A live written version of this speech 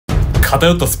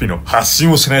偏ったスピの発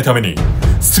信をしないために、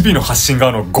スピの発信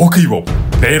側の極意を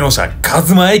霊能者カ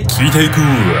ズマへ聞いていく。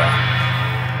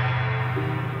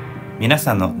皆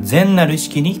さんの善なる意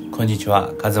識にこんにち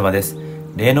は、カズマです。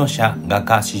霊能者画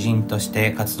家詩人とし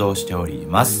て活動しており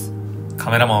ます。カ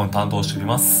メラマンを担当しており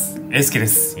ます英介で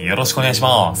す。よろしくお願いし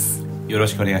ます。よろ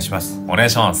しくお願いします。お願い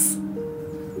します。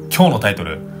今日のタイト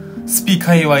ル、スピ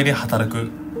界隈で働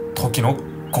く時の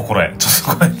心得。ち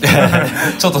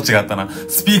ょっと違ったな。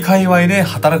スピ界隈で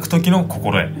働く時の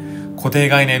心得、固定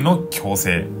概念の強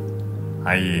制。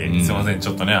はい、すいません、ち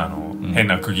ょっとね、変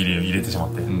な区切りを入れてしま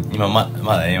って、今ま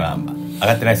だ上が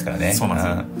ってないですからね。そうなんです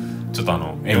よ。ちょっ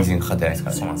とエンジンかかってないです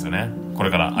からね。そうなんですよね。こ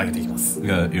れから上げていきます。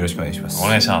よろしくお願いします。お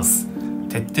願いします。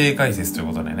徹底解説という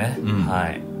ことでね、は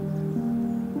い。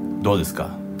どうです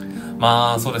か？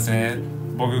まあそうですね、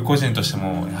僕個人として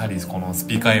もやはりこのス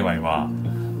ピ界隈は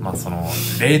その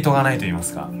レートがないと言いま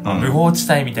すか、無法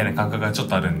地帯みたいな感覚がちょっ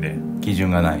とあるんで、基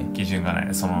準がない、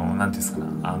そのなんていうんですか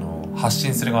な、発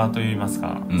信する側と言います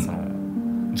か、その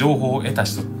情報を得た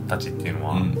人たちっていうの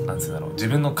は、なんていうんだろう、自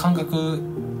分の感覚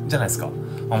じゃないですか。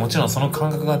もちろんその感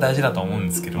覚が大事だと思うん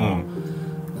ですけど、なんてい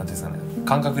うんですかね、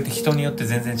感覚って人によって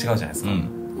全然違うじゃないですか。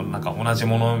なんか同じ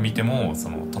ものを見てもそ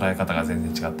の捉え方が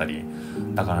全然違ったり、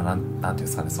だからなんていうんで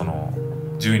すかね、その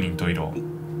10人十色、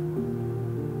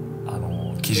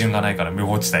基準がないから無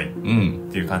法地帯っ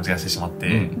ていう感じがしてしまっ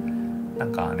て、な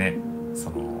んかね、そ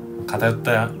の偏っ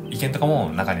た意見とかも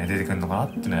中には出てくるのかな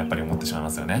っていうのはやっぱり思ってしまいま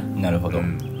すよね。なるほど。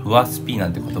ふわスピな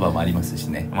んて言葉もありますし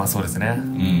ね。まあそうですね。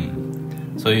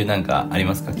そういうなんかあり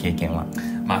ますか、経験は？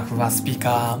ふわスピ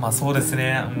か、そうです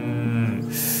ね。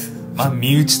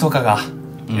身内とかが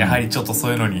やはりちょっとそ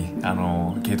ういうのに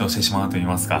傾倒してしまうと言い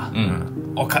ますか、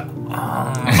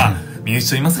身内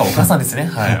と言いますか、お母さんですね。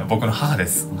はい、僕の母で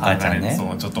す。母ちゃんね。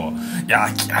そう、ちょっと、いや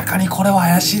明らかにこれは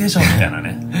怪しいでしょみたいな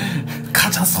ね。母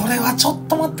ちゃんそれはちょっ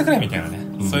と待ってくれみたいなね、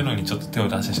そういうのにちょっと手を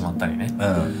出してしまったりね、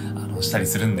したり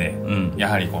するんで、や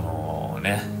はりこの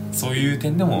ね、そういう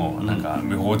点でもなんか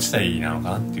無法地帯なのか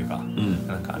なっていうか、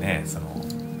なんかね、その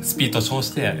スピード称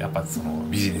してやっぱその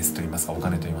ビジネスと言いますか、お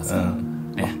金と言いますか、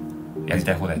ね、やり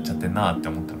たい放題やっちゃってんなって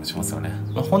思ったりもしますよね。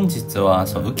本日は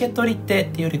受け取り手っ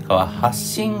ていうよりかは発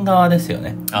信側ですよ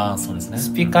ね。そうですね。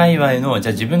スピ界隈の、じ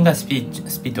ゃあ自分がスピ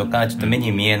とかちょっと目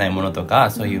に見えないものとか、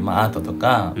そういうアートと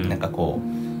か、なんかこ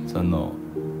うその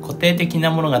固定的な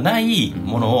ものがない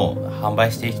ものを販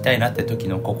売していきたいなって時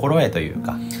の心得という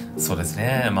か。そうです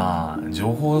ね。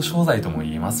情報商材とも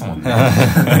言えますもんね。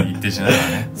言ってしまえば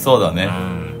ね。そうだね。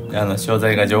商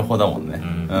材が情報だもんね。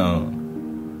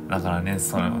だからね、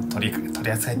その取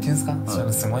り扱いっていうんですか、そういう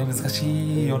のすごい難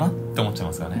しいよなって思っちゃい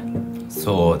ますよね。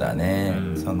そうだね。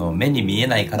その目に見え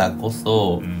ないからこ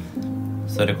そ、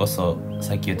それこそ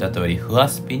さっき言った通りふわ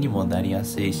スピにもなりや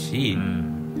すいし、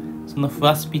そのふ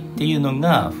わスピっていうの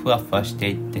がふわふわして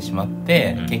いってしまっ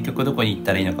て、結局どこに行っ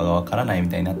たらいいのかがわからないみ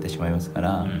たいになってしまいますか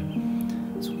ら、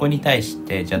そこに対し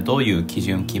てじゃあどういう基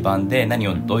準基盤で何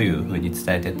をどういう風に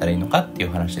伝えていったらいいのかっていう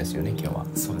話ですよね、今日は。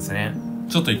そうですね。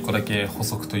ちょっと一個だけ補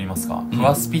足と言いますか、ふ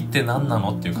わスピって何な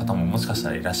のっていう方ももしかした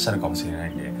らいらっしゃるかもしれな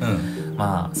いんで、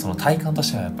その体感と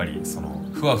してはやっぱりその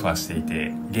ふわふわしてい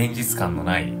て現実感の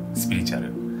ないスピリチュア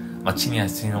ル、地に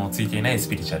足のついていないス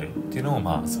ピリチュアルっていうの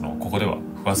をそのここでは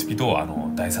ふわスピと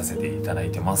題させていただい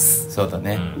てます。そうだ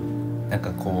ね。なん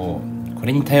かこ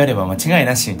れに頼れば間違い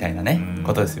なしみたいなね、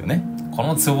ことですよね。こ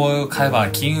の壺を買えば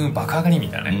金運爆上がりみ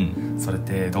たいなね、それっ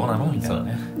てどうなのみたいな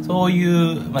ね。そう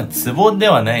いう、壺で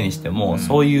はないにしても、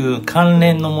そういう関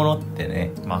連のものって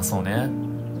ね、そうね、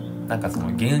なんかその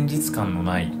現実感の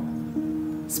ない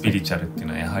スピリチュアルっていう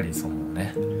のはやはりその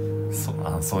ね、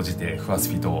総じてふわス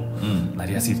ピとな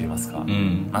りやすいと言いますか、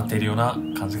なっているような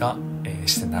感じが、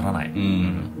してならない。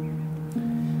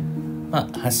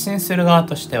発信する側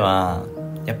としては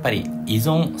やっぱり依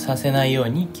存させないよう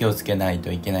に気をつけない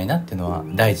といけないなっていうのは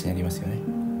大事になりますよね。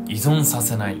依存さ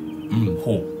せない、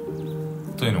方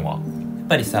というのはやっ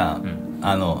ぱりさ、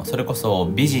それこ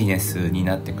そビジネスに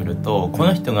なってくると、こ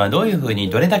の人がどういうふう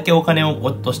にどれだけお金を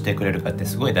落としてくれるかって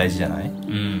すごい大事じゃない？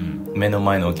目の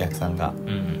前のお客さんが、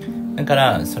だか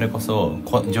らそれこそ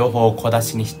情報を小出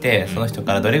しにして、その人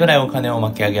からどれぐらいお金を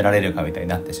巻き上げられるかみたいに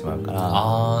なってしまうか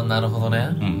ら。なるほどね。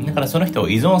だからその人を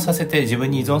依存させて、自分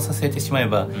に依存させてしまえ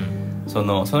ば、そ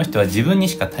の人は自分に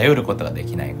しか頼ることがで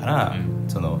きないから、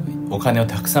そのお金を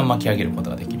たくさん巻き上げること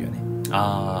ができるよね。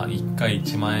1回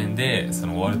1万円でそ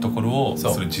の終わるところを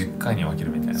それ10回に分け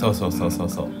るみたいな。そう。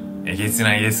えげつ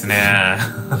ないですね。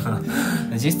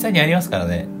実際にありますから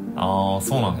ね。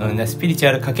そうなんだ。スピリチュ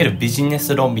アルかけるビジネ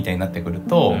ス論みたいになってくる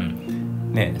と、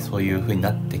そういう風に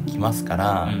なってきますか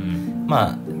ら、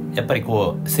やっぱり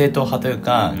こう正統派という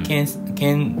か、建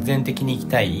健全的に生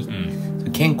きたい、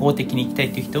健康的に生きたい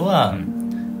っていう人は、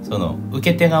その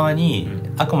受け手側に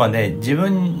あくまで自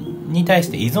分に対し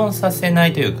て依存させな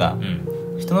いというか、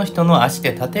人の足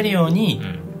で立てるように、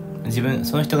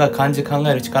その人が感じ考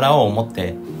える力を持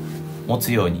て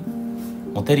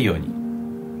るように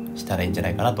したらいいんじゃな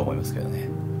いかなと思いますけどね。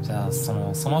じゃあそ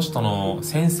の人の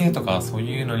先生とかそう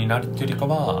いうのになるっていうよりか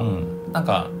は、なん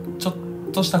かちょっ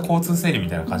とした交通整理み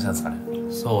たいな感じなんですかね。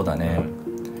そうだね、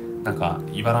なんか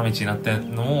茨道になってる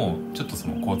のをちょっとそ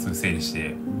の交通整理し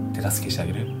て手助けしてあ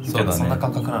げるみたいな、そうだね、そんな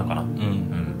感覚なのかな。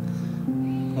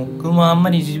僕もあんま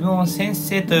り自分を先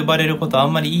生と呼ばれることはあ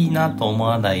んまりいいなと思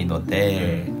わないの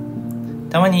で、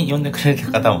たまに呼んでくれ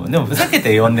る方も、でもふざけ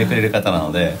て呼んでくれる方な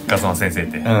のでガズマ先生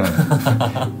って、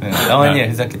たまには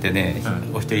ふざけてね、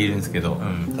お一人いるんですけど、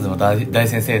ガズマ大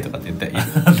先生とかって言っ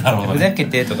たらふざけ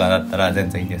てとかだったら全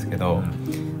然いいんですけど、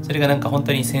それがなんか本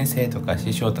当に先生とか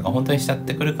師匠とか本当に慕っ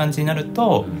てくる感じになる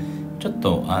と、ちょっ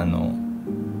と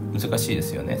難しいで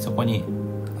すよね。そこに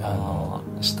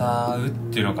慕うっ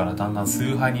ていうのからだんだん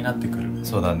崇拝になってくる。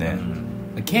そうだね、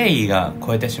敬意が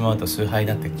超えてしまうと崇拝に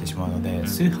なってきてしまうので、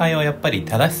崇拝はやっぱり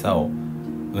正しさを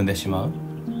生んでしまう。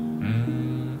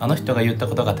あの人が言った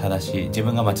ことが正しい、自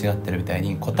分が間違ってるみたい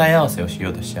に答え合わせをしよ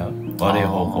うとしちゃう、悪い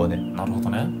方向で。なるほど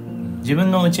ね。自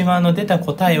分の内側の出た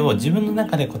答えを自分の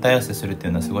中で答え合わせするってい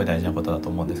うのはすごい大事なことだと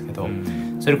思うんですけど、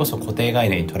それこそ固定概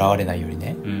念にとらわれないように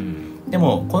ね、で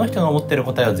もこの人が思ってる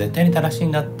答えは絶対に正しい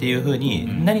んだっていう風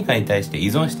に何かに対して依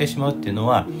存してしまうっていうの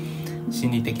は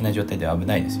心理的な状態では危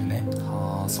ないですよね。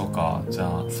そうか。じゃ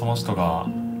あその人が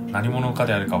何者か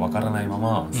であるかわからないま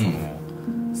ま、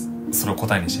それを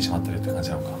答えにしてしまってるって感じ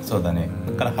なのか。そうだね、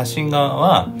だから発信側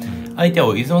は相手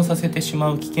を依存させてし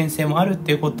まう危険性もあるっ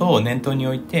ていうことを念頭に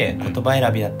置いて、言葉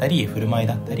選びだったり振る舞い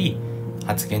だったり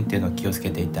発言っていうのを気をつけ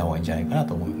ていった方がいいんじゃないかな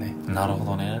と思うよね。なるほ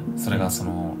どね。それがそ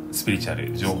のスピリチュア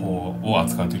ル情報を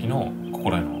扱う時の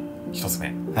心得の一つ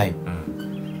目。はい。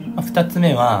二つ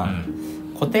目は、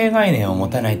固定概念を持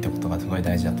たないってことがすごい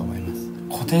大事だと思います。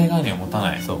固定概念を持た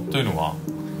ない。そうというのは、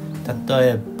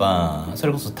例えばそ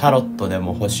れこそタロットで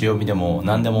も星読みでも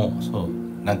何でもそ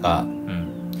うなんか、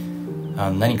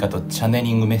何かとチャネ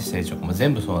リングメッセージとかも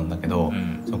全部そうなんだけど、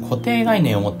その固定概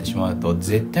念を持ってしまうと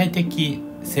絶対的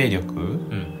勢力、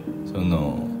そ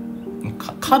の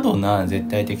過度な絶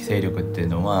対的勢力っていう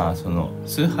のはその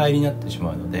崇拝になってし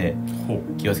まうので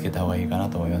気をつけた方がいいかな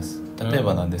と思います。例え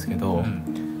ばなんですけど、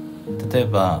例え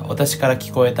ば私から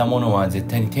聞こえたものは絶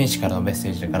対に天使からのメッセ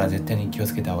ージだから絶対に気を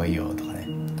つけた方がいいよとかね。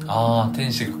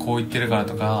天使がこう言ってるから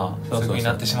とか、そういう風に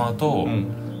なってしまうと、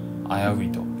危うい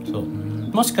と。そう、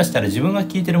もしかしたら自分が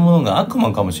聞いてるものが悪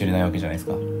魔かもしれないわけじゃないです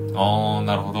か。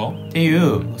なるほど。ってい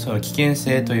うその危険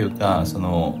性というか、そ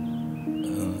の、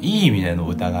いい意味での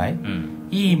疑い、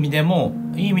いい意味で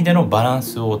のバラン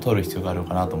スを取る必要がある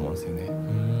かなと思うんですよね。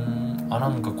な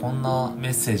んかこんなメ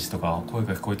ッセージとか声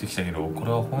が聞こえてきたけど、こ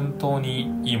れは本当に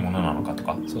いいものなのかと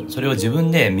か、それを自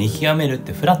分で見極めるっ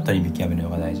て、フラットに見極めるの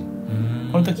が大事。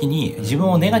この時に自分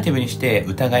をネガティブにして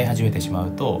疑い始めてしま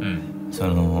うと、そ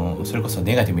れこそ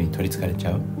ネガティブに取りつかれち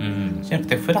ゃう、じゃなく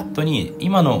てフラットに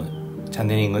今のチャ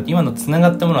ネリング、今のつな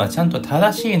がったものはちゃんと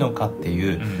正しいのかって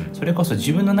いう、それこそ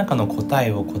自分の中の答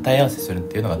えを答え合わせするっ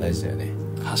ていうのが大事だよね。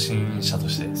発信者と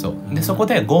して。そこ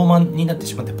で傲慢になって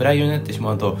しまってプライドになってし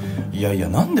まうと、いやいや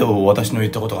なんで私の言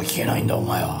ったことが聞けないんだお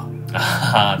前は。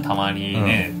たまに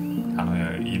ね、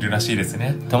いるらしいです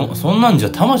ね。そんなんじ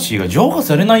ゃ魂が浄化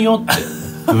されないよっ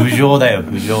て不浄だよ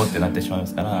不浄ってなってしまいま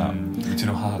すから、うち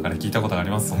の母から聞いたことがあ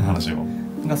ります、その話を。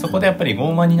そこでやっぱり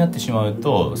傲慢になってしまう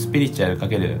と、スピリチュアルか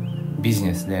けるビジ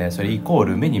ネスでそれイコー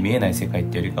ル目に見えない世界っ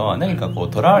ていうよりかは何かこ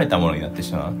う囚われたものになって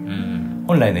しまう、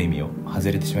本来の意味を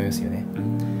外れてしまいますよね。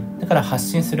だから発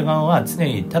信する側は常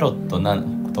にタロット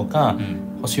とか、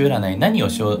星占い何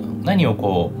を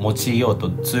こう用いようと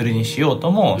ツールにしよう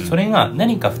とも、それが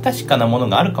何か不確かなもの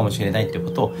があるかもしれないっていう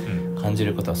ことを感じ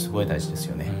ることはすごい大事です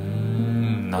よね。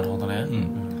なるほどね。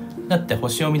だって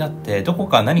星読みだってどこ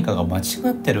か何かが間違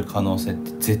ってる可能性っ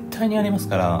て絶対にあります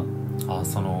から。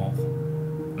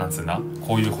なんつうんだ、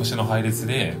こういう星の配列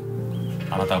で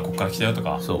あなたはここから来たよと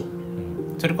か。そ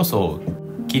れこそ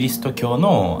キリスト教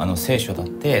の聖書だっ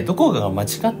てどこかが間違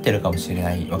ってるかもしれ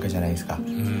ないわけじゃないですか、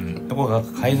どこかが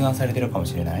改ざんされてるかも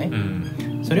しれない、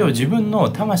それを自分の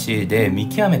魂で見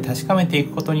極め確かめてい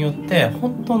くことによって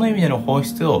本当の意味での本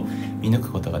質を見抜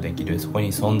くことができる、そこ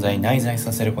に内在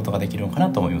させることができるのかな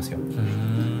と思いますよ。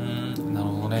なる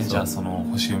ほどね。じゃあその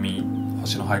星読み、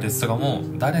星の配列とかも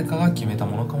誰かが決めた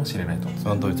ものかもしれないと。そ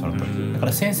の通り。だか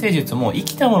ら占星術も生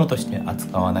きたものとして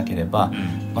扱わなければ、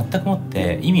全くもっ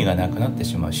て意味がなくなって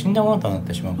しまう、死んだものとなっ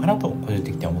てしまうかなと個人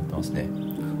的には思ってますね。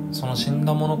その死ん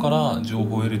だものから情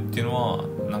報を得るっていうのは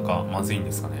なんかまずいん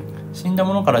ですかね。死んだ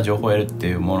ものから情報を得るって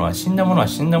いうものは、死んだものは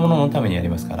死んだもののためにやり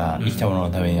ますから、生きたものの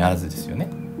ためにあらずですよね。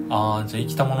じゃあ生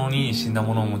きたものに死んだ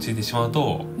ものを用いてしまう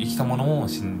と、生きたものも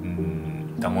死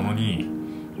んだものに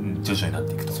徐々になっ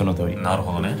ていくと。その通り。なる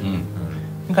ほどね。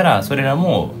だからそれら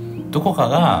もどこか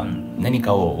が何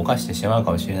かを犯してしまう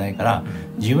かもしれないから、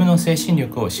自分の精神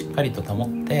力をしっかりと保っ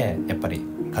てやっぱり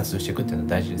活動していくっていうのは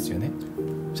大事ですよね。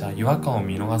じゃあ違和感を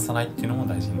見逃さないっていうのも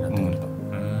大事になってくると、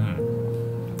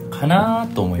かな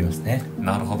と思いますね。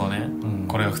なるほどね、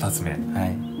これが2つ目。は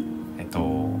い。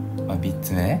3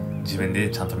つ目ね、自分で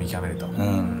ちゃんと見極めると。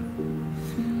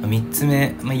3つ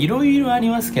目、いろいろあり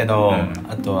ますけど、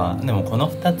あとはでもこの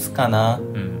2つかな。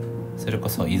それこ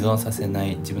そ依存させな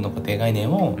い自分の固定概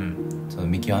念をその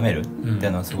見極めるってい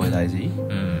うのはすごい大事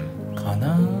か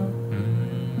な。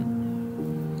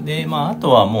であ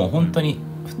とはもう本当に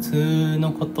普通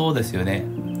のことですよね。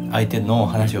相手の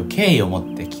話を敬意を持っ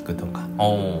て聞くとか、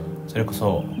それこ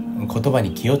そ言葉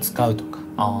に気を使うとか。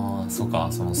そうか、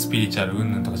そのスピリチュアル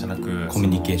云々とかじゃなくコミュ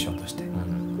ニケーションとして、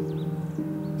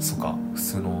そうか、普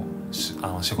通の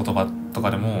仕事場と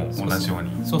かでも同じように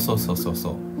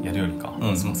やるよりか、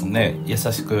ね、優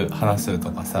しく話すと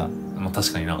かさ、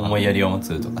確かにな、思いやりを持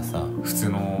つとかさ、普通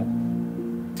の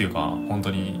っていうか本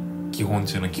当に基本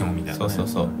中の基本みたいなね。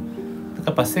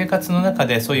やっぱ生活の中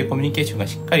でそういうコミュニケーションが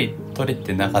しっかり取れ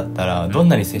てなかったら、どん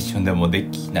なにセッションでもで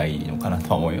きないのかなと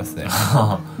は思いますね。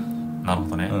なるほ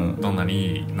どね、どんな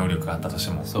に能力があったとし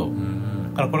ても。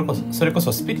だからそれこ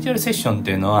そスピリチュアルセッションって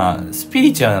いうのはスピ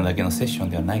リチュアルなだけのセッション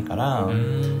ではないから、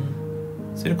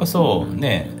それこそ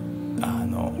ね、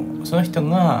その人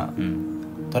が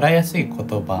捉えやすい言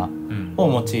葉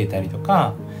を用いたりと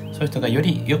か、そういう人がよ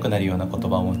り良くなるような言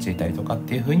葉を用いたりとかっ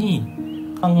ていう風に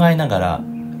考えながら、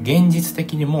現実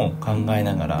的にも考え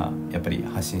ながらやっぱり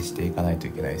発信していかないとい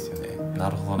けないですよね。な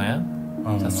るほどね。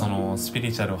じゃあそのスピ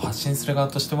リチュアルを発信する側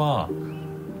としては、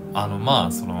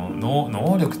その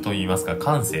能力といいますか、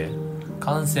感性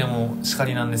もしか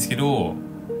りなんですけど、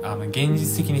現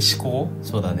実的に思考、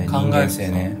そうだね、人間性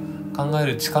ね、考え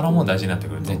る力も大事になって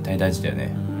くると。絶対大事だよ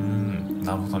ね。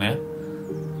なるほどね。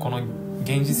この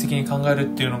現実的に考えるっ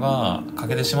ていうのが欠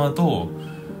けてしまうと、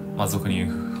俗に言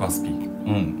うふわスピ、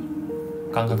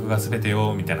感覚が全て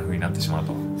よみたいな風になってしまう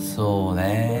と。そう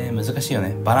ね、難しいよ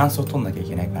ね。バランスを取んなきゃい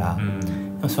けないから、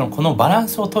このバラン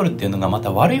スを取るっていうのがま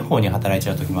た悪い方に働いち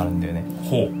ゃう時もあるんだよね。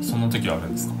そんな時はある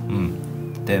んですか？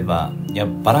例えば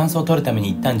バランスを取るために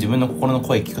一旦自分の心の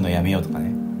声聞くのやめようとか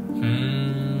ね。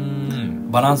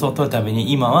バランスを取るため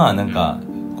に今はなんか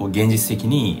こう現実的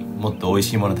にもっと美味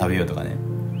しいもの食べようとかね。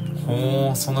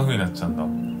そんな風になっちゃうんだ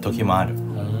時もある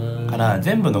から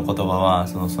全部の言葉は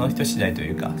その人次第と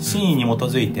いうか、真意に基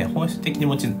づいて本質的に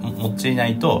用いな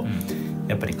いと、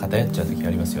やっぱり偏っちゃう時が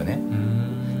ありますよね。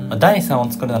第3を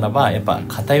作るならばやっぱ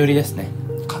偏りですね。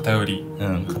偏り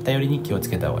に気をつ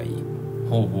けた方がいい。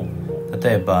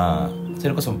例えばそ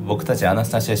れこそ僕たちアナ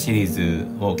スタシアシリーズ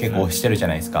を結構推してるじゃ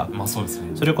ないですか。そうです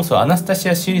ね。それこそアナスタシ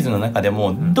アシリーズの中で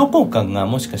もどこかが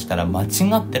もしかしたら間違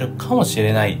ってるかもし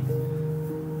れない。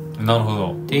なるほ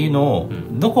ど。っていうのを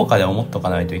どこかで思っとか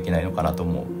ないといけないのかなと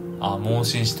思う。盲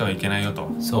信してはいけないよと。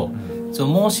そう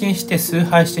盲信して崇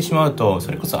拝してしまうと、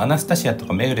それこそアナスタシアと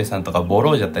かメグレさんとかボ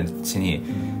ロージャたちに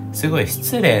すごい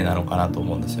失礼なのかなと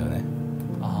思うんですよね。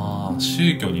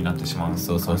宗教になってしまう感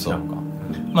じなのか。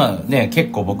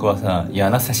結構僕はさ、ア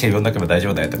ナスタシア呼んだけば大丈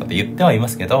夫だよとかって言ってはいま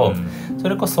すけど、そ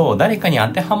れこそ誰かに当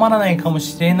てはまらないかも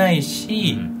しれない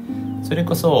し、それ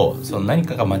こそ何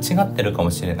かが間違ってるか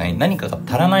もしれない、何かが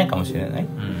足らないかもしれない、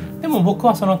でも僕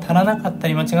はその足らなかった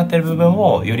り間違ってる部分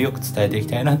をよりよく伝えていき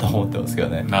たいなと思ってますけど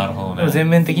ね。なるほどね。でも全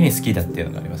面的に好きだっていう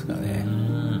のがありますからね。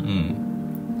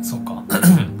そうか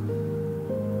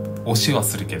推しは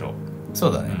するけど。そ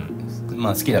うだね、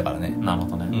好きだからね。なる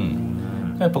ほどね。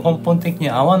やっぱ根本的に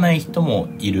合わない人も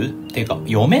いるっていうか、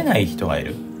読めない人がい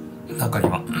る中に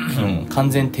は、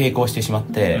完全抵抗してしまっ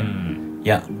て、い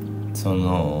や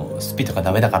スピとか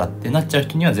ダメだからってなっちゃう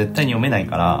人には絶対に読めない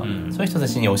から、そういう人た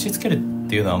ちに押し付けるっ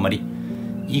ていうのはあんまり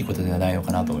いいことではないの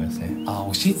かなと思いますね。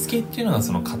押し付けっていうのが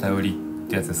その偏りっ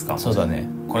てやつですか？そうだね。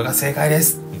これが正解で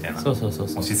すみたいな。押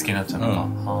し付けになっちゃうの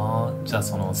か。じゃあ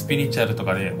そのスピリチュアルと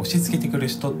かで押し付けてくる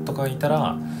人とかいた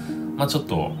ら、ちょっ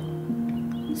と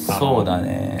そうだ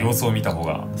ね、様子を見た方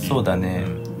がいい。そうだね、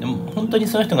でも本当に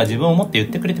その人が自分を持って言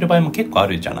ってくれてる場合も結構あ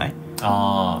るじゃない。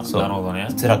なるほどね。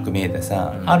辛く見えて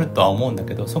さ、あるとは思うんだ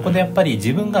けど、そこでやっぱり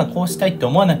自分がこうしたいって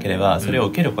思わなければそれを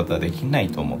受けることはできない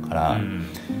と思うから、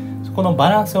そこのバ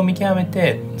ランスを見極め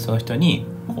てその人に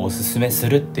こうおすすめす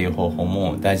るっていう方法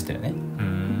も大事だよね。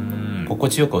心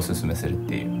地よくおすすめするっ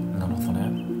ていう。なるほどね。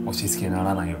押し付けにな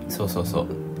らないように。そうそうそう。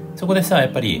そこでさや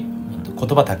っぱり言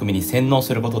葉巧みに洗脳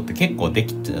することって結構で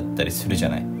きちゃったりするじゃ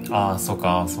ない。ああそう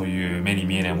か、そういう目に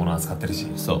見えないものを扱ってるし。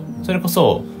そう、それこ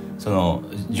そその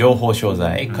情報商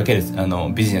材かける、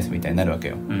ビジネスみたいになるわけ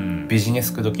よ、ビジネ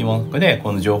ス口説き文句で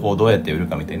この情報をどうやって売る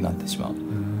かみたいになってしまう、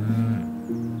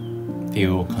ってい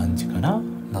う感じかな。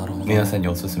なるほど、ね、皆さんに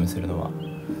おすすめするのは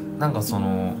なんかそ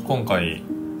の今回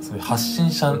そういう発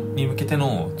信者に向けて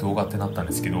の動画ってなったん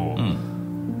ですけど、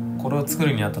これを作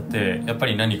るにあたってやっぱ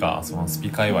り何かそのスピ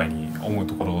界隈に思う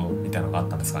ところみたいなのがあっ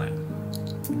たんですかね。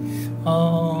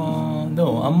で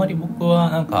もあんまり僕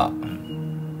はなんか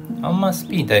あんまス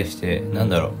ピに対してなん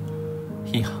だろう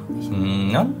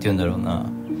なんて言うんだろうな、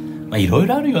まあいろい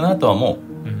ろあるよなとは思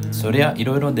う、そりゃい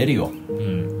ろいろ出るよ、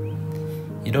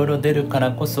いろいろ出るか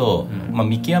らこそ、まあ、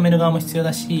見極める側も必要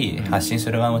だし、発信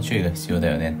する側も注意が必要だ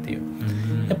よねっていう、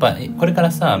やっぱこれから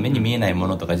さ目に見えないも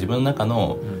のとか自分の中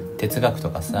の哲学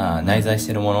とかさ内在し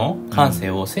てるもの感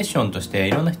性をセッションとして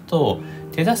いろんな人を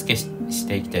手助けし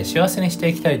ていきたい、幸せにして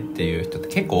いきたいっていう人って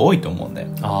結構多いと思うんだよ。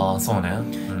ああそうね、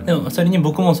でもそれに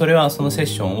僕もそれはそのセッ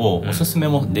ションをおすすめ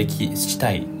もし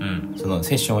たい、その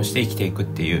セッションをして生きていくっ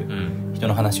ていう人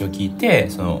の話を聞いて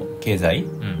その経済、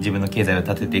自分の経済を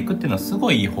立てていくっていうのはす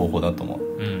ごいいい方法だと思う、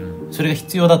それが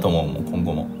必要だと思うもん今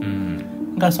後も、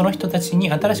だからその人たちに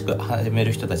新しく始め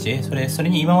る人たちそれ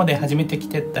に今まで始めてき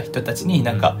てた人たちに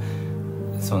なんか、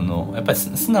そのやっぱり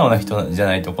素直な人じゃ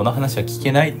ないとこの話は聞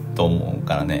けないと思う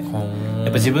からね。やっ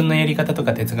ぱ自分のやり方と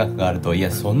か哲学があるといや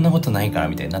そんなことないから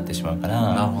みたいになってしまうから、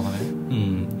なるほど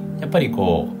ね、やっぱり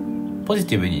こうポジ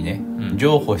ティブにね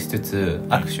譲歩しつつ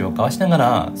握手を交わしなが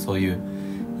らそういう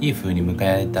いい風に迎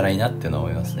えたらいいなっていうのは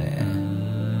思いますね。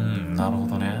なるほ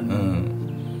どね、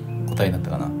答えになっ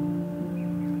たかな。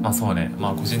まあそうね、ま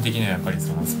あ個人的にはやっぱり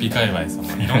そのスピ界隈そ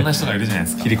のいろんな人がいるじゃないで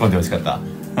すか切り込んでほしかった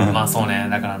まあそうね、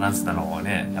だからなんつったの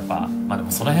ね、やっぱまあで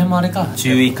もその辺もあれか、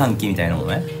注意喚起みたいなもの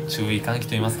ね。注意喚起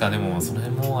と言いますか、でもその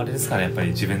辺もあれですからやっぱ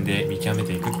り自分で見極め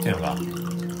ていくっていうのが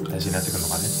大事になってくるの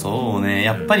かね。そうね、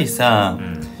やっぱりさ、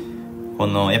こ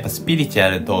のやっぱスピリチュア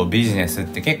ルとビジネスっ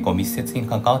て結構密接に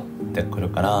関わってくる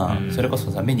から、それこ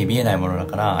そさ目に見えないものだ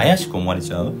から怪しく思われ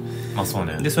ちゃう。まあそう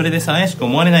ね。でそれでさ怪しく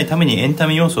思われないためにエンタ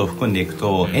メ要素を含んでいく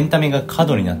と、エンタメが過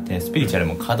度になってスピリチュアル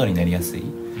も過度になりやすい、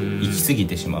行き過ぎ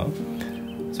てしまう。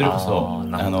それこそ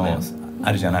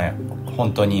あるじゃない、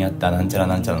本当にあったなんちゃら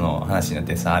なんちゃらの話になっ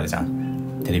てさあるじゃ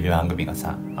ん、テレビ番組が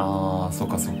さ、そう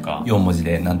かそうか、4文字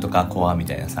でなんとかコアみ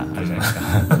たいなさあるじゃないですか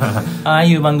ああ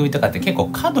いう番組とかって結構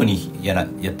過度にやっ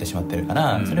てしまってるか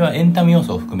ら、それはエンタメ要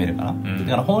素を含めるから、だ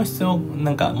から本質を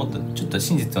なんかもっとちょっと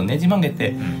真実をねじ曲げ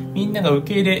て、みんなが受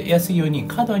け入れやすいように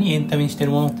過度にエンタメにして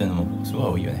るものっていうのもすご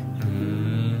い多いよね。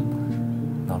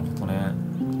なるほどね。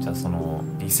じゃあその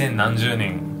2000何十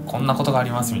年こんなことがあ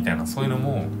りますみたいなそういうの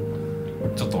も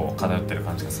ちょっと偏ってる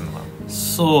感じがするのかな。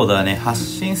そうだね、発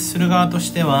信する側と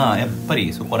してはやっぱ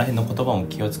りそこら辺の言葉も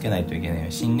気をつけないといけない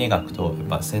よ。心理学とやっ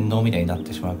ぱ洗脳みたいになっ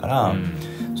てしまうから、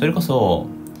それこそ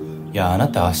いやあな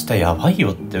た明日やばい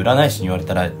よって占い師に言われ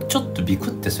たらちょっとビク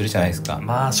ってするじゃないですか。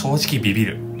まあ正直ビビ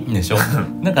るでしょ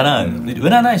だから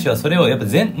占い師はそれをやっぱ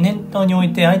念頭に置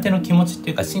いて相手の気持ちっ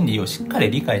ていうか心理をしっか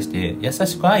り理解して優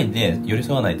しく愛で寄り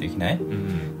添わないといけない、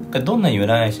どんなに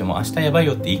占い師も明日やばい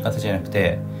よって言い方じゃなく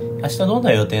て明日どん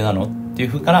な予定なのっていう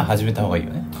風から始めた方がいい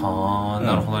よね。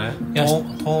なるほどね。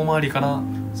遠回りかな。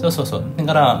そうだ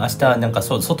から明日なんか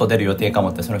外出る予定かも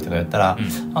ってその人が言ったら、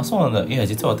あそうなんだ、いや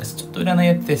実は私ちょっと占い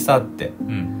やってさって、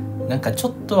なんかちょ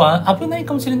っとは危ない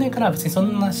かもしれないから別にそ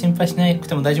んな心配しなく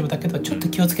ても大丈夫だけどちょっと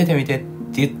気をつけてみてって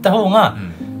言った方が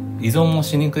依存も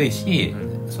しにくいし、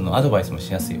そのアドバイスも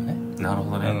しやすいよね。なる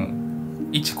ほどね、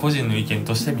一個人の意見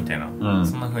としてみたいな、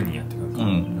そんな風にやってく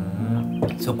る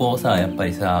か、そこをさやっぱ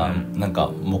りさ、なん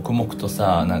か黙々と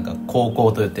さなんか高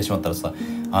々と言ってしまったらさ、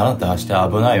あなた明日危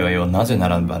ないわよ、なぜな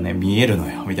らばね見えるの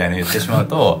よみたいな言ってしまう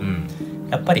と、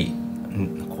やっぱり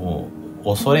こう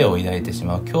恐れを抱いてし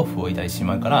まう、恐怖を抱いてし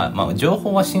まうから、まあ、情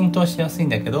報は浸透しやすいん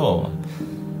だけど、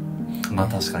まあ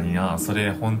確かにな、そ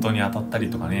れ本当に当たったり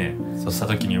とかね、そうした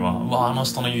時にはうわあの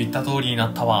人の言った通りにな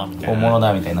ったわみたいな、本物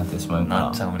だみたいになってしまうから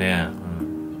なっちゃうね、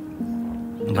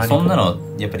そんなの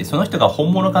やっぱりその人が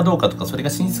本物かどうかとかそれが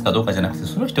真実かどうかじゃなくて、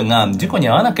その人が事故に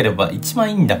遭わなければ一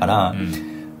番いいんだから、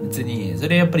別にそ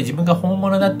れやっぱり自分が本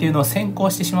物だっていうのを先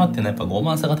行してしまうっていうのはやっぱ傲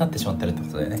慢さが立ってしまってるってこ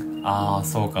とだよね。ああ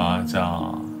そうか、じゃ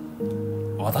あ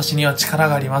私には力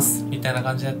がありますみたいな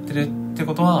感じでやってるって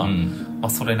ことは、まあ、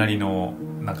それなりの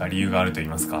なんか理由があると言い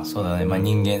ますか。そうだね、まあ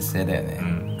人間性だよね、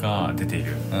が出てい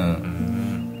る。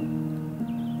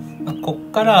まあ、こ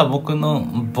っからは僕の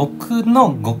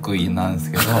極意なんで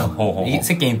すけど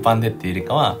世間一般でっていうより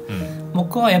かは、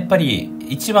僕はやっぱり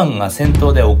一番が先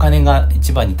頭でお金が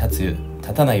一番に立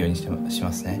たないようにし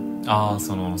ますね。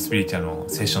そのスピリチュアルの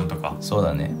セッションとか。そう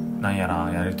だね。なんや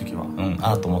らやるときは、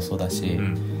アートもそうだし、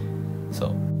そ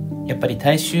うやっぱり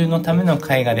大衆のための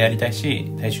絵画でやりたい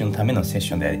し、大衆のためのセッ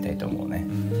ションでやりたいと思うね。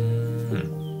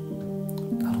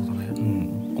なるほどね。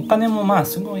お金もまあ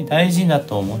すごい大事だ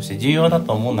と思うし重要だ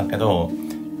と思うんだけど、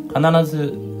必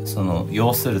ずその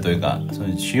要するというかそ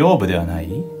の主要部ではない、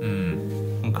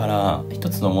から一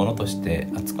つのものとして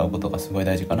扱うことがすごい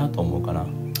大事かなと思うかな。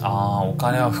お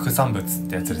金は副産物っ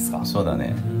てやつですか。そうだ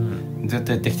ね。ずっと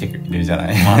言ってきてくれるじゃ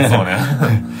ない。そうね。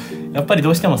やっぱりど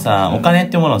うしてもさ、お金っ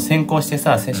ていうものを先行して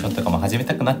さ、セッションとかも始め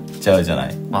たくなっちゃうじゃな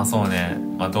い。そうね。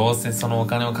どうせそのお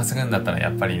金を稼ぐんだったらや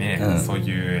っぱりね、そう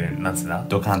いうなんつうだ、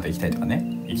ドカーンと行きたいとかね、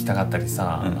行きたかったり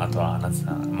さ、あとはなんつう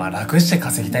だ、楽して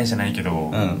稼ぎたいじゃないけ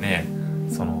ど、ね、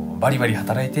そのバリバリ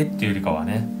働いてっていうよりかは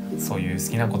ね、そういう好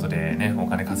きなことでねお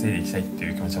金稼いでいきたいってい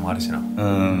う気持ちもあるしな。だ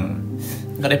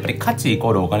からやっぱり価値イコ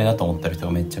ールお金だと思ってる人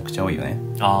がめちゃくちゃ多いよね。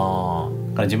だか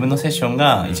ら自分のセッション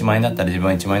が1万円だったら自分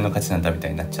は1万円の価値なんだみた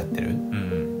いになっちゃってる。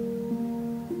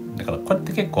だからこれっ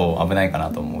て結構危ないか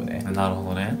なと思うね。なるほ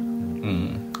どね。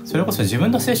それこそ自分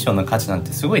のセッションの価値なん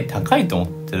てすごい高いと思っ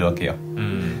てるわけよ。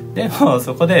でも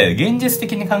そこで現実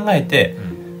的に考えて、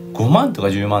5万とか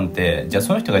10万ってじゃあ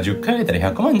その人が10回やったら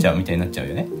100万じゃんみたいになっちゃう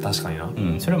よね。確かにな。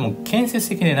それも建設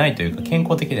的でないというか健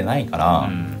康的でないから、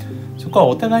そこは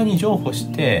お互いに譲歩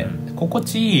して心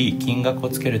地いい金額を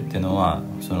つけるっていうのは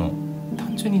その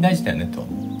単純に大事だよねと。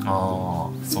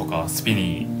そうか。ス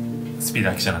ピ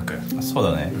だけじゃなく。そう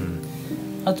だね。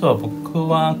あとは僕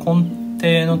は根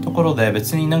底のところで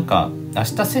別になんか明日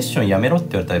セッションやめろっ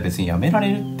て言われたら別にやめら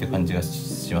れるって感じが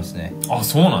しますね。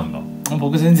そうなんだ。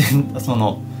僕全然そ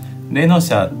の霊能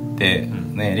者って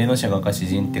ね、霊能者が画家詩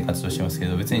人って活動してますけ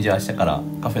ど、別にじゃあ明日から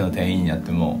カフェの店員になっ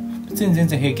ても別に全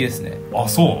然平気ですね。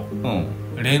そ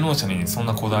う。霊能者にそん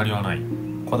なこだわりはない。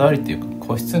こだわりっていうか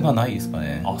個室がないですか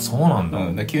ね。そうな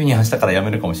んだ。急に明日から辞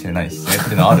めるかもしれないしねっ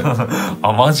ていうのは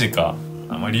ある。マジか。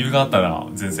理由があったら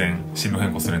全然進路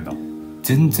変更するんだ。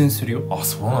全然するよ。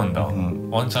そうなんだ。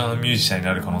ワンチャンミュージシャンに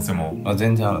なる可能性も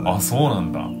全然あるね。そうな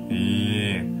んだ。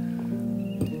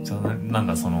じゃあなん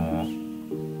だその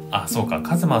そうか、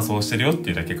カズマはそうしてるよって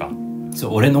いうだけか。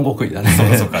俺の極意だね。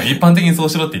そうか。一般的にそう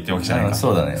しろって言ってるわけじゃないか。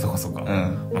そうだね。そうか。そ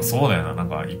うだよな。なん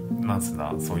かなんつうん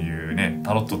だ、そういうね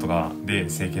タロットとかで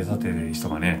生計立てる人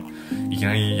がね、いき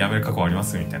なり辞める覚悟ありま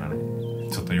すみたいなね、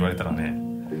ちょっと言われたらね。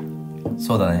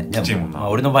そうだね。きちいもんな。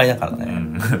俺の場合だからね。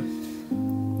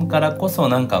だからこそ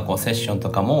なんかこうセッションと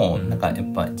かもなんかやっ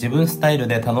ぱ自分スタイル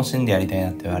で楽しんでやりたい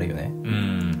なってあるよね。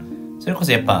それこ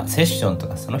そやっぱセッションと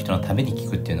かその人のために聞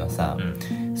くっていうのはさ、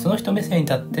その人目線に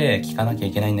立って聞かなきゃ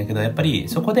いけないんだけど、やっぱり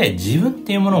そこで自分っ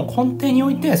ていうものを根底に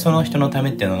置いてその人のため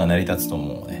っていうのが成り立つと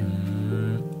思うね。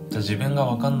じゃあ自分が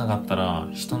分かんなかったら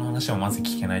人の話をまず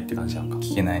聞けないって感じなんか。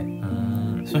聞けない。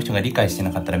その人が理解して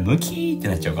なかったらムキーって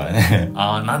なっちゃうからね。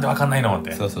なんで分かんないのっ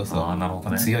て。そうなるほど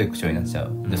ね。強い口調になっちゃ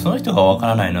う。でその人が分か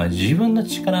らないのは自分の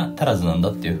力足らずなんだ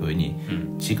っていう風に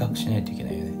自覚しないといけな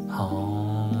いよね。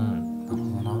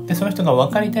でその人が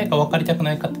分かりたいか分かりたく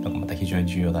ないかっていうのがまた非常に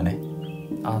重要だね。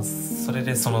それ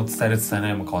でその伝える伝えな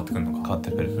いも変わってくるのか。変わっ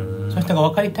てくる。その人が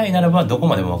分かりたいならばどこ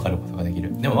までも分かることができ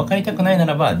る。でも分かりたくないな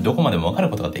らばどこまでも分かる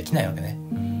ことができないわけね。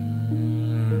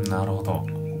なるほど。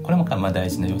これもまあ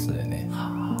大事な要素だよね。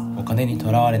お金に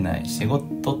とらわれない、仕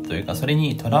事というかそれ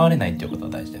にとらわれないっていうこと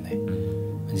が大事だね。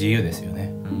自由ですよ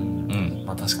ね。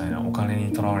確かにな。お金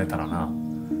にとらわれたらな、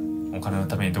お金の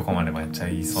ためにどこまでもやっちゃ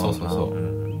いそうだな。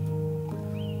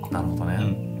なるほど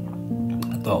ね。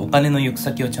あとはお金の行く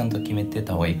先をちゃんと決めて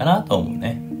た方がいいかなと思う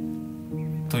ね。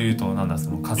というとなんだ、そ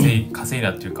の稼い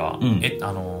だっていうか、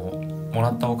もら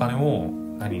ったお金を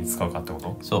何に使うかってこ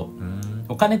と？そう。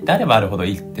お金ってあればあるほど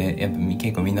いいってやっぱ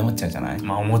結構みんな思っちゃうじゃない？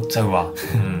思っちゃうわ。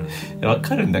わ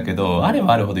かるんだけど、あれ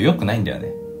ばあるほど良くないんだよ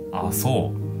ね。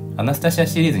そう。アナスタシア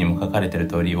シリーズにも書かれてる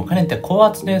通り、お金って高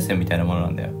圧電線みたいなものな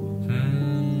んだよ。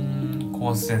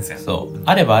高圧電線。そう。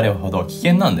あればあれほど危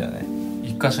険なんだよね。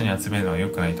一箇所に集めるのは良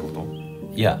くないってこと？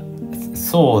いや、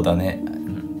そうだね。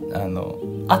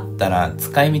あったら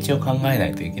使い道を考えな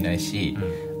いといけないし、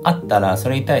あったらそ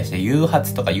れに対して誘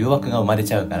発とか誘惑が生まれ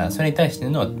ちゃうから、それに対して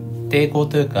の抵抗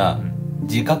というか、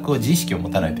自意識を持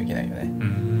たないといけないよね。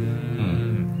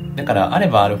だからあれ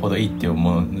ばあるほどいいっていう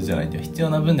ものじゃないと、必要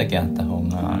な分だけあった方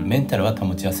がメンタルは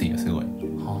保ちやすいよ。すごい。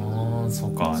そ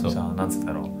うか。じゃあなんつっ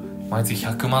たろう、毎月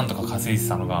100万とか稼いで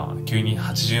たのが急に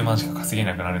80万しか稼げ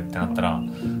なくなるってなったら、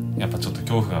やっぱちょっと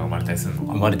恐怖が生まれたりするの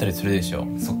か。生まれたりするでしょ。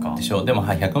そっか。でしょ。でも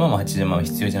100万も80万は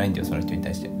必要じゃないんだよ、その人に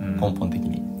対して、根本的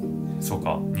に。そう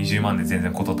か。20万で全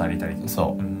然事足りたり。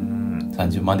そう。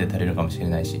30万で足りるかもしれ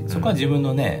ないし、そこは自分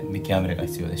のね見極めが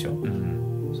必要でしょ。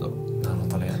そうなるほ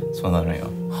どね。そうなのよ。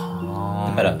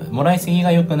だからもらいすぎ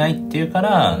が良くないっていうか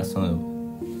ら、その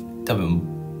多分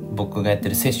僕がやって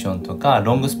るセッションとか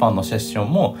ロングスパンのセッショ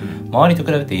ンも周りと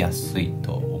比べて安い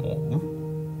と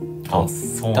思う。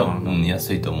そうなんだ。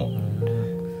安いと思う。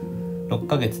6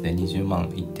ヶ月で20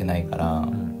万いってないから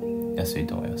安い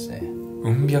と思いますね。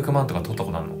うん百万とか取った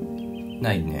ことあるの？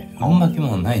ないね。うん百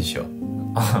万ないでしょ。う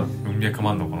ん百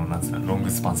万のこのなんつうのロング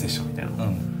スパンセッションみたいな。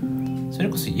それ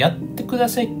こそやってくだ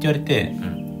さいって言われて、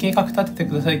計画立てて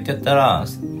くださいってやったら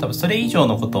多分それ以上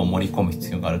のことを盛り込む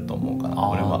必要があると思うかな。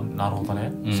俺は。なるほど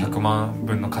ね。100万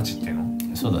分の価値っていう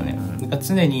の？そうだね。だから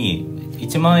常に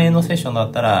1万円のセッションだ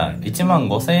ったら1万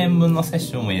5,000円分のセッ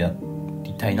ションもや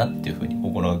りたいなっていうふうに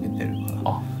心がけてるか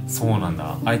ら。そうなん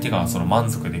だ。相手がその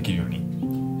満足できるように。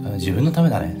自分のため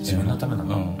だね。自分のためなん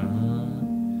だ。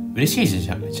嬉しい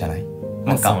じゃない？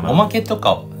なんかおまけと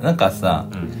かなんかさ、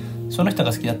その人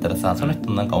が好きだったらさ、その人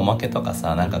のなんかおまけとか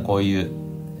さ、なんかこういう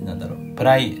なんだろうプ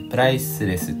ライス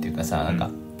レスっていうかさ、なん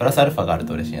かプラスアルファがある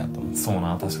と嬉しいなと思う。そう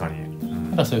な、確かに。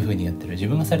だからそういう風にやってる。自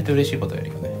分がされて嬉しいことよ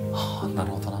りもね。な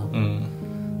るほどな。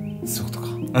そういうこと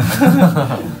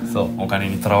か。そう。お金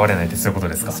にとらわれないってそういうこと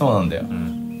ですか？そうなんだよ。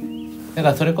だか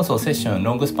らそれこそセッション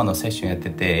ロングスパンのセッションやって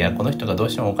て、いやこの人がどう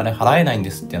してもお金払えないんで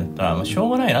すってなったら、しょ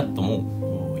うがないなと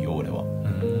思うよ俺は。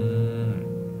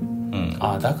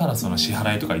だからその支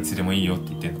払いとかいつでもいいよって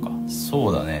言ってるのか。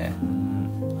そうだね。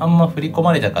あんま振り込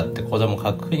まれたかって口座も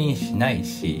確認しない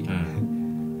し。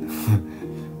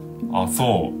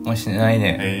そう。しない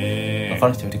ね。他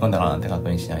の人振り込んだかなって確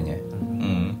認しないね。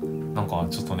なんか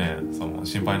ちょっとね、その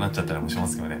心配になっちゃったりもしま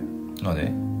すけどね。なん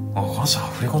で？この人は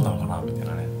振り込んだのかなみたい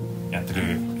なね。やって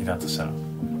る身だとしたら。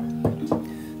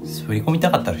振り込みた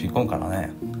かったら振り込むから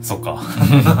ね。そっか。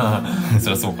そ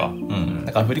りゃそうか。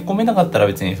だから振り込めなかったら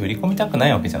別に振り込みたくな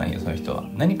いわけじゃないよ、そういう人は。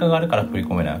何かがあるから振り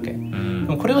込めないわけ。で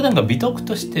もこれをなんか美徳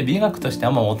として美学としてあ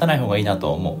んま持たない方がいいな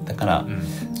と思う。だから、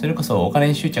それこそお金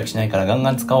に執着しないからガン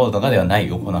ガン使おうとかではない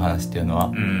よ、この話っていうの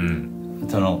は。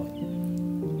その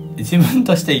自分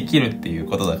として生きるっていう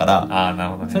ことだから、なる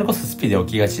ほどね。それこそスピで起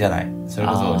きがちじゃない。それ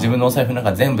こそ自分のお財布の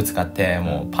中全部使って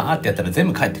もうパーってやったら全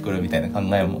部返ってくるみたいな考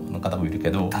えの方もいる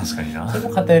けど、確かにな。それ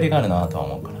も偏りがあるなとは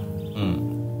思うから。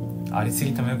ありす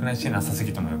ぎてもよくないし、なさす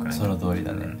ぎてもよくない。その通り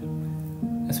だね。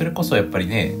それこそやっぱり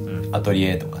ね、アトリ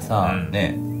エとかさ、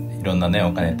ね、いろんなね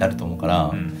お金ってあると思うか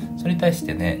ら、それに対し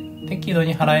てね適度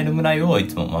に払えるぐらいをい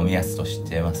つも目安とし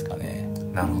てますかね。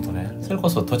なるほどね。それこ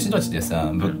そ土地土地でさ、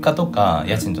物価とか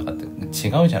家賃とかって違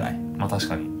うじゃない。確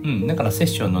かに。だからセッ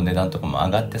ションの値段とかも上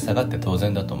がって下がって当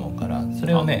然だと思うから、そ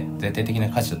れをね絶対的な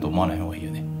価値だと思わない方がいい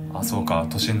よね。そうか。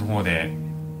都心の方で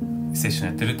セッション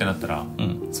やってるってなったら、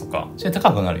そうか。それ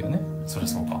高くなるよね。そりゃ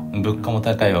そうか。物価も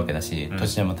高いわけだし、土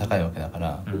地代も高いわけだか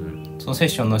ら、そのセッ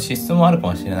ションの支出もあるか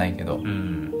もしれないけど、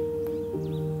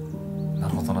な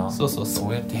るほどな。そ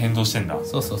うやって変動してんだ。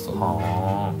そう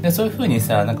でそういう風に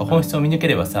さ、なんか本質を見抜け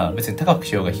ればさ、別に高く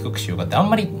しようが低くしようがってあん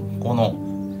まりこの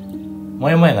モ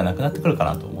ヤモヤがなくなってくるか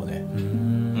なと思うね。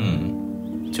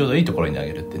ちょうどいいところに投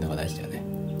げるっていうのが大事だよね。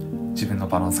自分の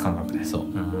バランス感覚で。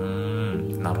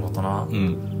なるほどな。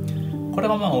これ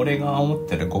がまあ俺が思っ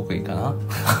てる極意か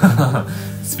な。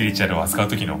スピリチュアルを扱う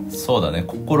時の。そうだね、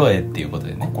心得っていうこと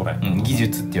でね。技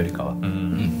術ってよりかは。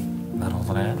なる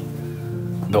ほどね。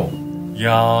どう？い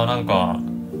やー、なんか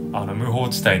無法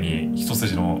地帯に一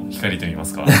筋の光と言いま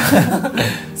すか。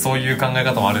そういう考え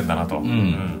方もあるんだなと。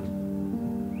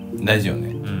大事よ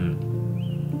ね。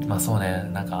そうね。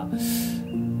なんか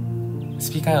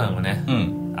スピ会話もね、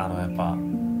やっぱ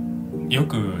良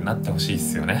くなってほしいっ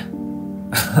すよね。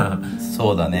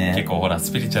そうだね。結構ほら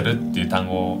スピリチュアルっていう単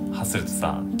語を発すると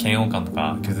さ、嫌悪感と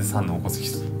か拒絶反応を起こす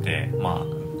人って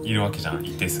いるわけじゃん、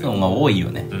一定数。多いよ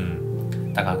ね。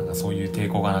だからなんかそういう抵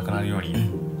抗がなくなるように、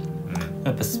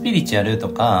やっぱスピリチュアルと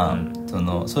か、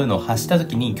そういうのを発した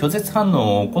時に拒絶反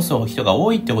応を起こす人が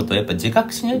多いってことをやっぱ自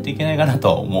覚しないといけないかなと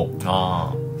は思う。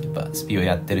やっぱスピを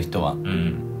やってる人は、っ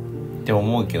て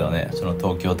思うけどね、その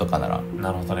東京とかなら。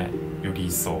なるほどね。より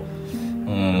一層。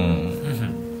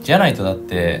じゃないとだっ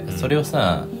てそれを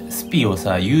さ、スピを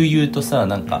さ悠々とさ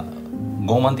なんか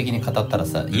傲慢的に語ったら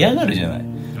さ嫌がるじゃない。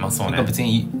そうね。別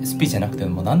にスピじゃなくて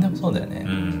も何でもそうだよね。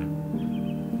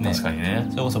確かにね。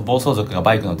それこそ暴走族が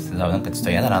バイク乗っててさ、なんかちょっと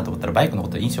嫌だなと思ったらバイクのこ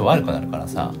と印象悪くなるから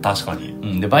さ。確か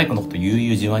に。でバイクのこと悠々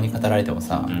自慢に語られても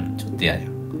さ、ちょっと嫌だよ。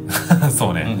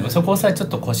そうね。そこをさちょっ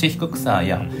と腰低くさ、い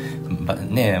や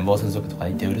ね、暴走族とか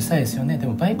いてうるさいですよね、で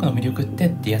もバイクの魅力っ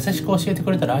て優しく教えてく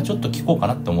れたらちょっと聞こうか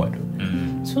なって思える。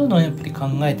そういうのをやっぱり考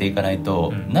えていかない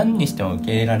と、何にしても受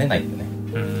け入れられないよね。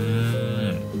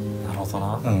なるほど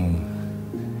な。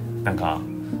なんか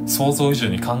想像以上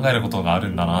に考えることがある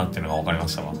んだなっていうのが分かりま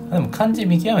したわ。でも感じ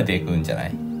見極めていくんじゃな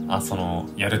い？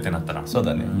やるってなったら。そう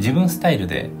だね、自分スタイル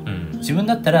で、自分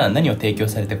だったら何を提供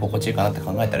されて心地いいかなって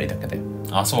考えたらいいだけだよ。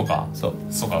そうか。そう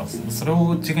か。それ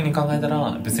を軸に考えた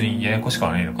ら別にややこしく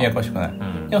はないのか。ややこしくない、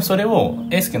でもそれを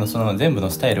英介のその全部の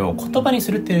スタイルを言葉にす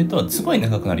るっていうとすごい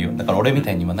長くなるよ。だから俺み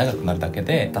たいに今長くなるだけ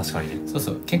で、確かに。そ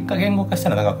う結果言語化した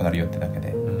ら長くなるよってだけ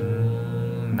で。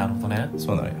なるほどね。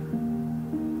そうなのよ。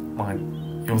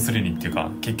要するにっていう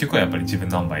か、結局はやっぱり自分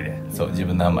の塩梅で。そう、自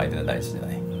分の塩梅で大事じゃ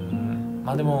な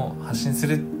い。でも発信す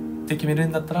るって決める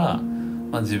んだったら、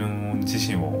自分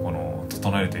自身を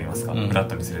整えると言いますか、フラッ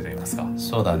トにすると言いますか。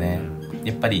そうだね、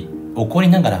やっぱり怒り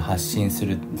ながら発信す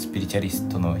るスピリチュアリス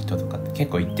トの人とかって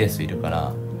結構一定数いるか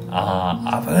ら、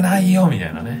危ないよみた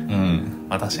いなね。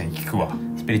確かに聞くわ。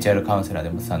スピリチュアルカウンセラーで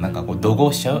もさ、なんかこう怒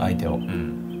号しちゃう相手を、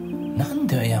なん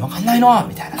で分かんないの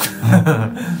みたいな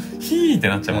ヒーって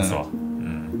なっちゃいますわ。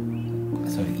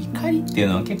それ怒りっていう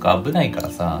のは結構危ないから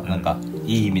さ、なんか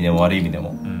いい意味でも悪い意味で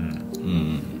も、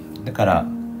だから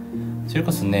それ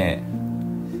こそね、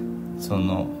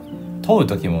問う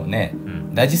時もね、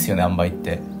大事っすよね、塩梅っ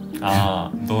て。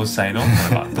どうしたいの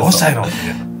どうしたいのみた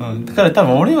いな。だから多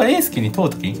分俺は英介に問う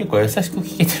時に結構優しく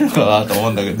聞けてるのかなと思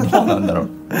うんだけど、どうなんだろう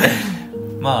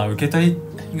受け取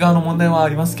り側の問題はあ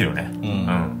りますけどね。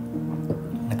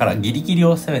だからギリギリ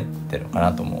を攻めてるか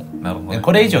なと思う。なるほど、ね。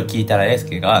これ以上聞いたら英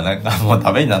介がなんかもう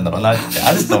ダメになるんだろうなって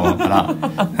あると思うから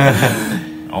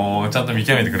ちゃんと見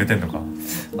極めてくれてんのか。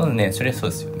そうね、それはそう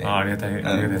ですよね。ありがたい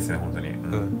ですね、本当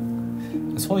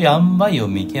に。そういう塩梅を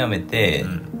見極めて、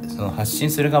その発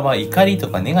信する側は怒りと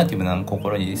かネガティブな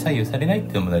心に左右されないって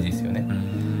いうのも大事ですよね。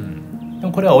で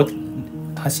もこれは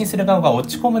発信する側が落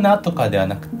ち込むなとかでは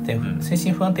なくて、精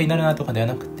神不安定になるなとかでは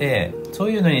なくて、そう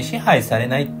いうのに支配され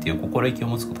ないっていう心意気を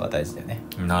持つことが大事だよね。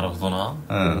なるほどな。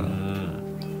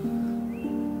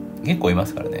結構いま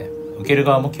すからね。受ける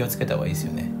側も気をつけた方がいいです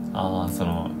よね。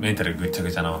メンタルぐっちゃ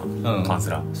ぐちゃなカウンセ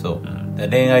ラー。そう、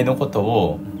恋愛のこと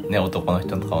をね、男の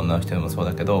人とか女の人でもそう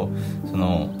だけど、そ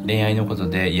の恋愛のこと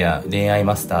で、いや恋愛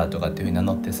マスターとかっていうふうに名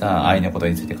乗ってさ、愛のこと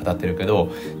について語ってるけ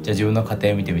ど、じゃあ自分の家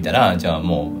庭見てみたら、じゃあ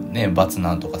もうね、罰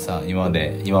なんとかさ、今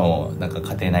もなんか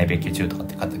家庭内別居中とかっ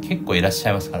て方結構いらっしゃ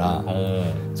いますから、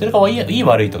それがいい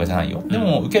悪いとかじゃないよ。で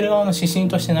も受ける側の指針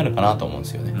としてなるかなと思うんで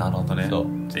すよね。なるほどね。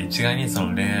じゃあ一概にそ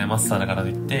の恋愛マスターだからと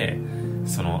いって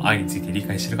その愛について理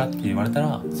解してるかって言われた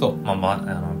ら、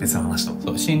別の話と。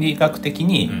そう、心理学的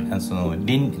に、その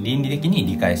倫理的に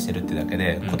理解してるってだけ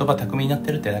で、言葉巧みになっ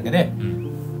てるってだけで、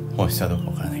本質はどう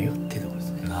かわからないよっていうところで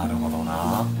すね。なるほど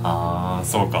な。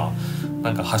そうか。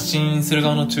なんか発信する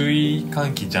側の注意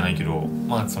喚起じゃないけど、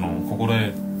その心得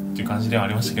っていう感じではあ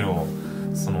りましたけど、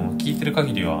その聞いてる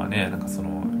限りはね、なんかそ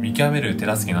の見極める手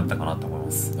助けになったかなと思い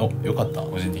ます。よかった。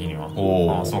個人的には。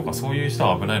そうか、そういう人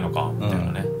は危ないのかみたい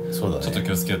なね。そうだね。ちょっと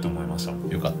気をつけようと思いました。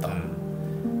よかった。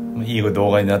いい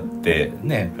動画になって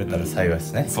ね、くれたら幸いで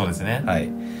すね。そうですね。はい。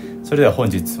それでは本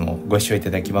日もご視聴い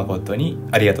ただき誠に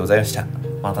ありがとうございました。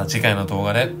また次回の動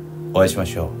画でお会いしま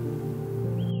しょう。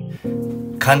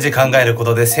漢字考えるこ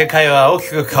とで世界は大き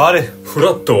く変わる。フ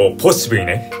ラットポジティブに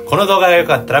ね。この動画が良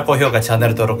かったら高評価、チャンネ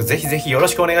ル登録ぜひぜひよろ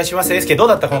しくお願いします。英介どう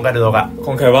だった今回の動画？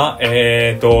今回はい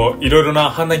ろいろな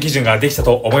判断基準ができた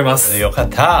と思います。よかっ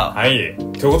た。はい。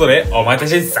ということでお前た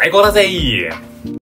ち最高だぜ。